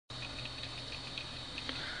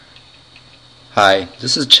Hi,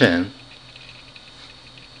 this is Chen.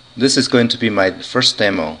 This is going to be my first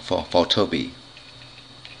demo for Photobie.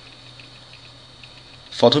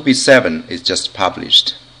 Photobie 7 is just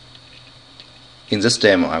published. In this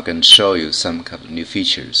demo, I'm going to show you some kind of new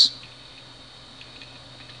features.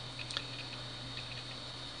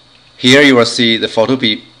 Here you will see the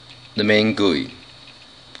Photobie, the main GUI.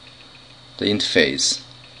 The interface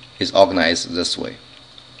is organized this way.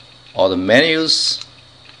 All the menus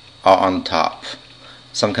are on top.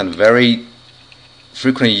 Some kind of very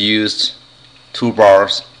frequently used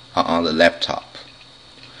toolbars are on the laptop,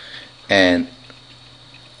 and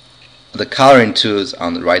the coloring tools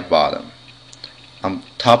on the right bottom. On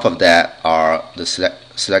top of that are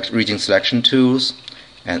the region selection tools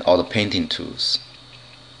and all the painting tools.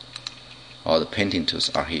 All the painting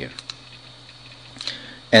tools are here,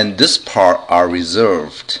 and this part are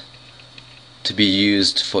reserved to be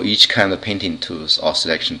used for each kind of painting tools or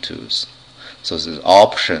selection tools. So the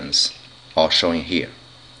options are showing here.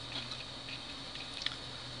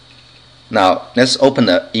 Now let's open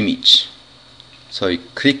the image. So you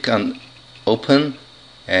click on open,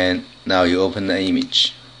 and now you open the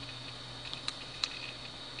image.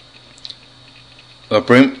 Will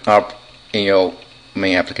bring up in your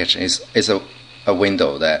main application is a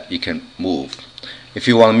window that you can move. If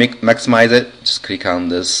you want to maximize it, just click on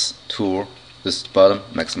this tool, this button,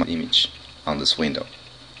 maximize image on this window.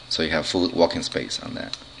 So you have full working space on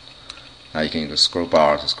that. Now you can use the scroll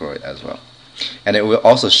bar to scroll it as well. And it will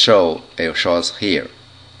also show us here,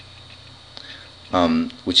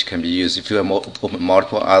 which can be used if you have open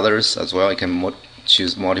multiple others as well. You can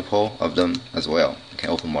choose multiple of them as well. You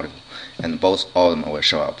can open multiple, and all of them will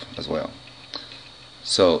show up as well.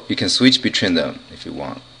 So you can switch between them if you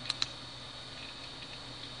want.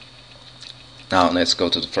 Now let's go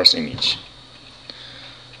to the first image.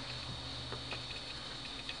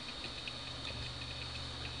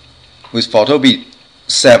 With Photobie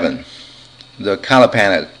 7, the color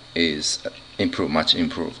palette is much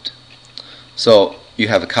improved. So you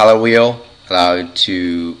have a color wheel, allow you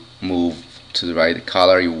to move to the right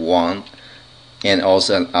color you want, and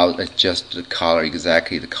also allow adjust the color,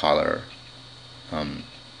 exactly the color,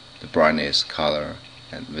 the brightness, color,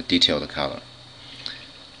 and the detail of the color.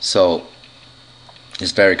 So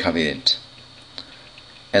it's very convenient.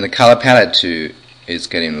 And the color palette too is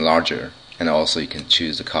getting larger, and also you can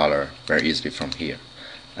choose the color very easily from here.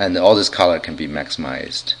 And all this color can be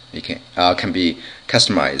maximized. You can be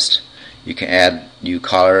customized. You can add new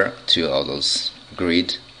color to all those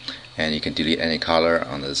grid, and you can delete any color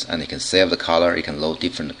on this, and you can save the color. You can load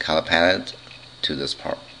different color palette to this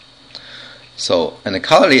part. So, and the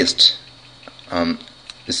color list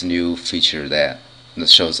is a new feature that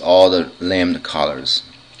shows all the named colors,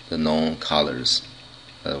 the known colors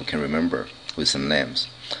that we can remember with some names.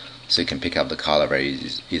 So you can pick up the color very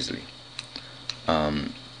easily.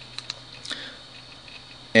 And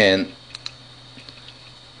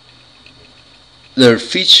the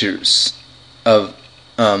features of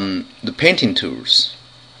the painting tools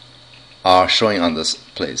are showing on this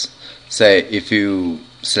place. Say if you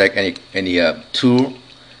select any tool,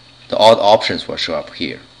 all the options will show up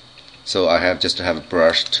here. So I have a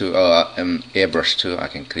brush tool, airbrush tool. I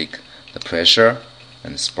can click the pressure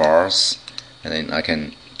and sparse, and then I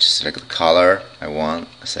can select the color I want.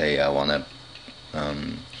 Say I want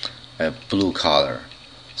a blue color,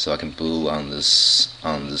 so I can blue on this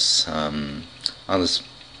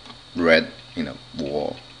red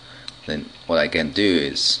wall. Then what I can do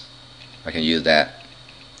is I can use that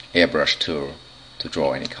airbrush tool to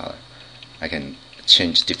draw any color. I can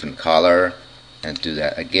change different color and do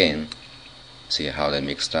that again. See how they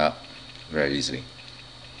mixed up very easily.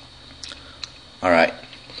 Alright,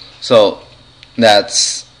 so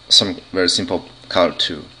that's some very simple color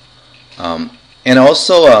tool. And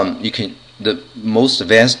also the most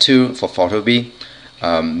advanced tool for Photobie,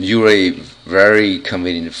 usually very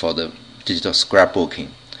convenient for the digital scrapbooking.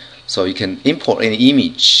 So you can import any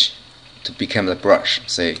image to become the brush.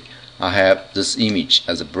 Say I have this image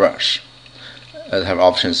as a brush. I have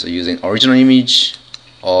options using original image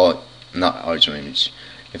or not original image.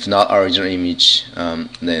 If not original image,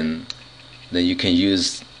 then you can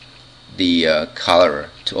use the color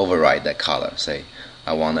to override that color. Say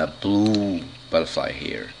I want a blue butterfly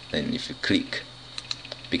here. Then if you click,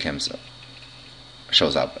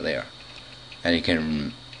 shows up there, and you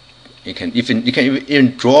can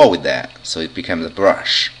even draw with that. So it becomes a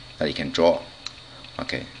brush that you can draw.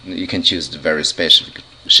 Okay, you can choose the very specific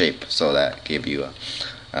shape, so that give you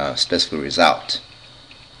a specific result.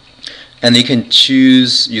 And you can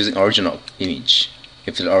choose using original image.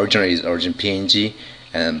 If the original is origin PNG,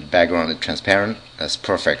 and background is transparent, that's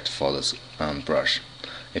perfect for this brush.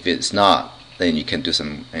 If it's not, then you can do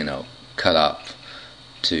some cut up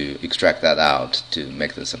to extract that out to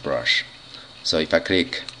make this a brush. So if I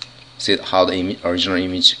click, see how the original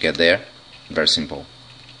image get there? Very simple.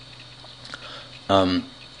 And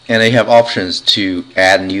they have options to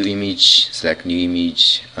add new image, select new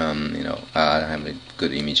image. I have a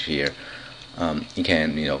good image here. You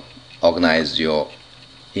can organize your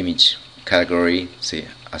image category. See,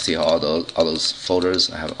 I see all those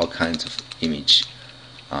folders. I have all kinds of image.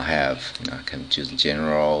 I have I can choose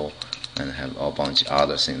general and have a bunch of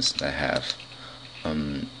other things that I have.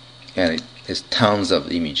 And it's tons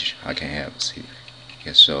of image I can have. See, you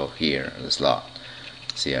can show here this lot.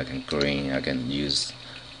 See, I can green. I can use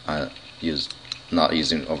not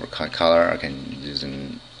using overcut color. I can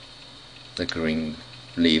using the green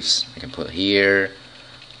leaves. I can put here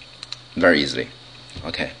very easily.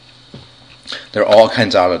 Okay. There are all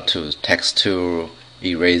kinds of other tools: text tool,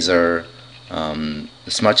 eraser,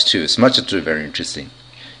 smudge tool. Smudge tool is very interesting.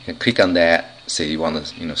 You can click on that. Say you want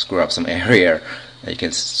to screw up some area, and you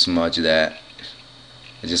can smudge that.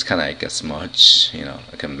 It's just kind of like a smudge.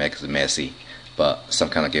 It can make it messy, but some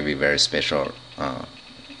kind of give you very special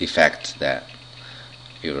effect that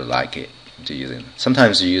you will like it to use it.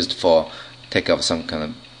 Sometimes you use it for take off some kind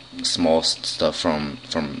of small stuff from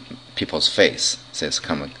people's face. Say it's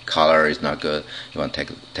kind of color is not good. You want to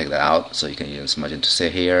take that out, so you can use smudge to say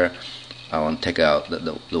here. I want to take out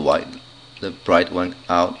the white, the bright one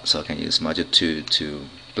out, so I can use smudge to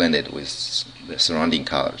blend it with the surrounding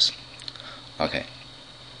colors. Okay.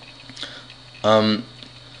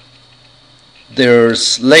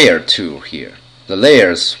 There's layer tool here. The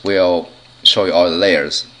layers will show you all the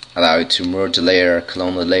layers, allow you to merge a layer,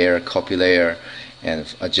 clone the layer, copy layer,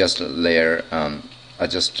 and adjust the layer,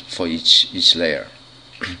 adjust for each layer.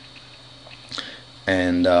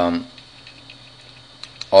 And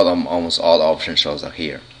almost all the option shows are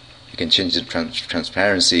here. You can change the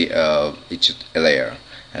transparency of each layer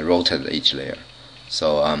and rotate each layer.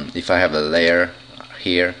 So if I have a layer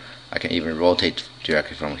here, I can even rotate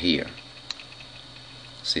directly from here.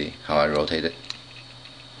 See how I rotate it?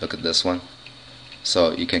 Look at this one.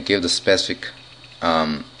 So you can give the specific,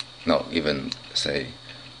 no, even say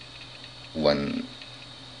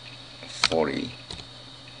 140.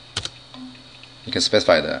 You can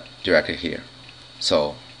specify that directly here.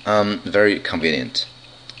 So very convenient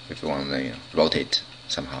if you want to rotate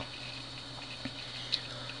somehow.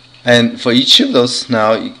 And for each of those,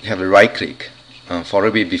 now you have a right click.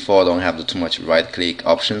 Photobie before don't have too much right click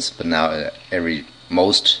options, but now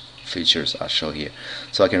most features are shown here.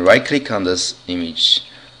 So I can right click on this image.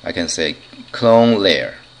 I can say clone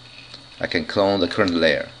layer. I can clone the current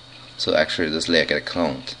layer. So actually this layer get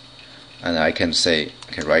cloned. And I can say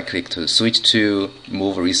I can right click to switch to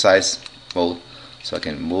move resize mode. So I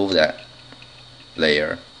can move that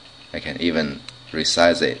layer. I can even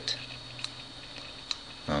resize it.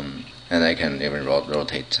 And I can even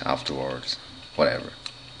rotate afterwards, whatever.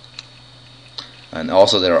 And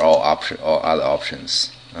also there are all other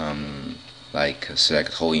options, like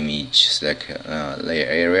select whole image, select layer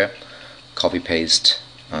area, copy paste.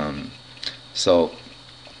 So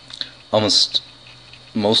almost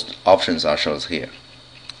most options are shown here.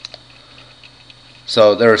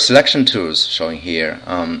 So there are selection tools showing here,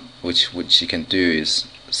 which you can do is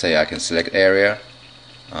say I can select area,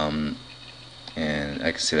 and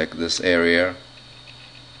I can select this area,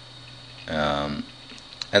 and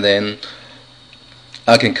then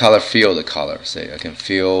I can fill the color. Say I can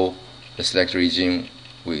fill the select region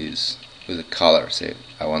with the color. Say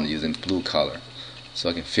I want to use in blue color, so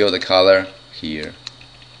I can fill the color here.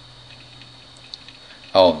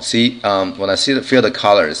 Oh, see, when I fill the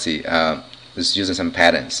color, see, it's using some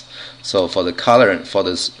patterns. So for the color, for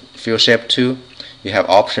this fill shape tool, you have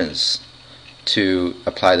options to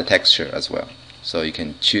apply the texture as well. So you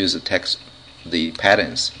can choose the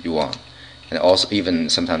patterns you want, and also even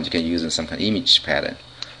sometimes you can use in some kind of image pattern.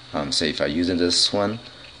 So if I using this one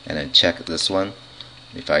and then check this one,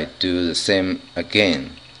 if I do the same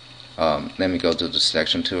again, let me go to the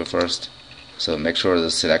selection tool first. So make sure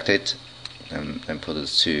to select it and put it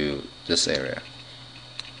to this area,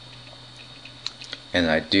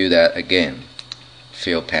 and I do that again.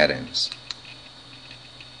 Fill patterns.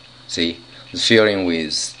 See, the filling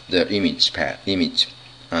with the image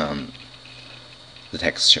the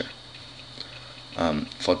texture.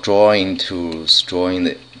 For drawing tools, drawing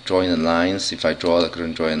the lines, if I draw the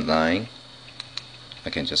current drawing line, I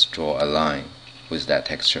can just draw a line with that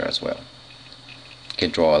texture as well. You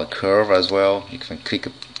can draw a curve as well. You can click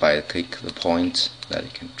the point that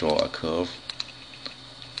you can draw a curve.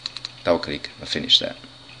 double click and finish that.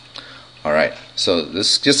 Alright, so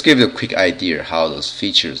this just gives you a quick idea how those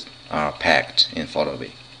features are packed in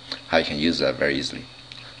Photobie, how you can use that very easily.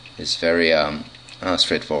 It's very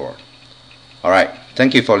straightforward. Alright,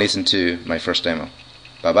 thank you for listening to my first demo.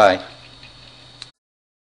 Bye bye.